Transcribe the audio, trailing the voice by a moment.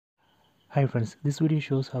Hi friends, this video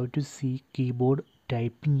shows how to see keyboard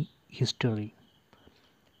typing history.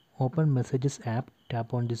 Open Messages app,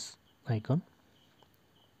 tap on this icon,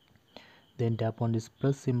 then tap on this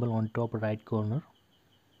plus symbol on top right corner,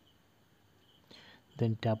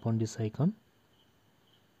 then tap on this icon,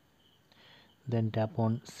 then tap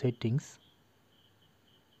on Settings,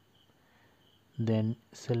 then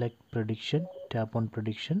select Prediction, tap on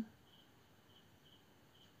Prediction,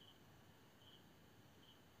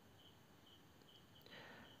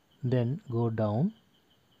 then go down.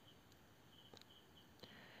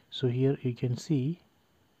 So here you can see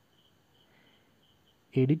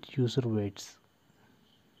Edit User Weights.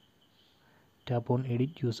 Tap on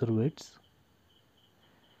Edit User Weights.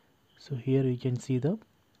 So here you can see the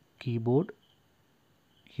keyboard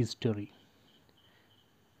history.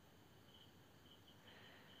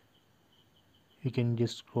 You can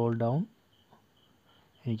just scroll down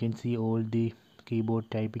and you can see all the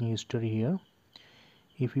keyboard typing history here.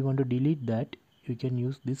 If you want to delete that, you can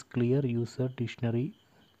use this clear user dictionary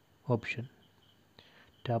option.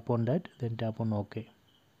 Tap on that, then tap on OK.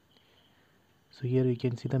 So here you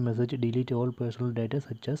can see the message, delete all personal data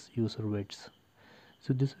such as user words.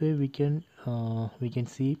 So this way we can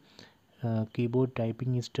see keyboard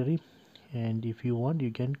typing history, and if you want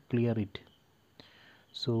you can clear it.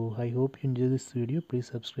 So I hope you enjoy this video. Please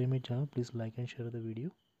subscribe my channel, please like and share the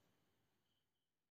video.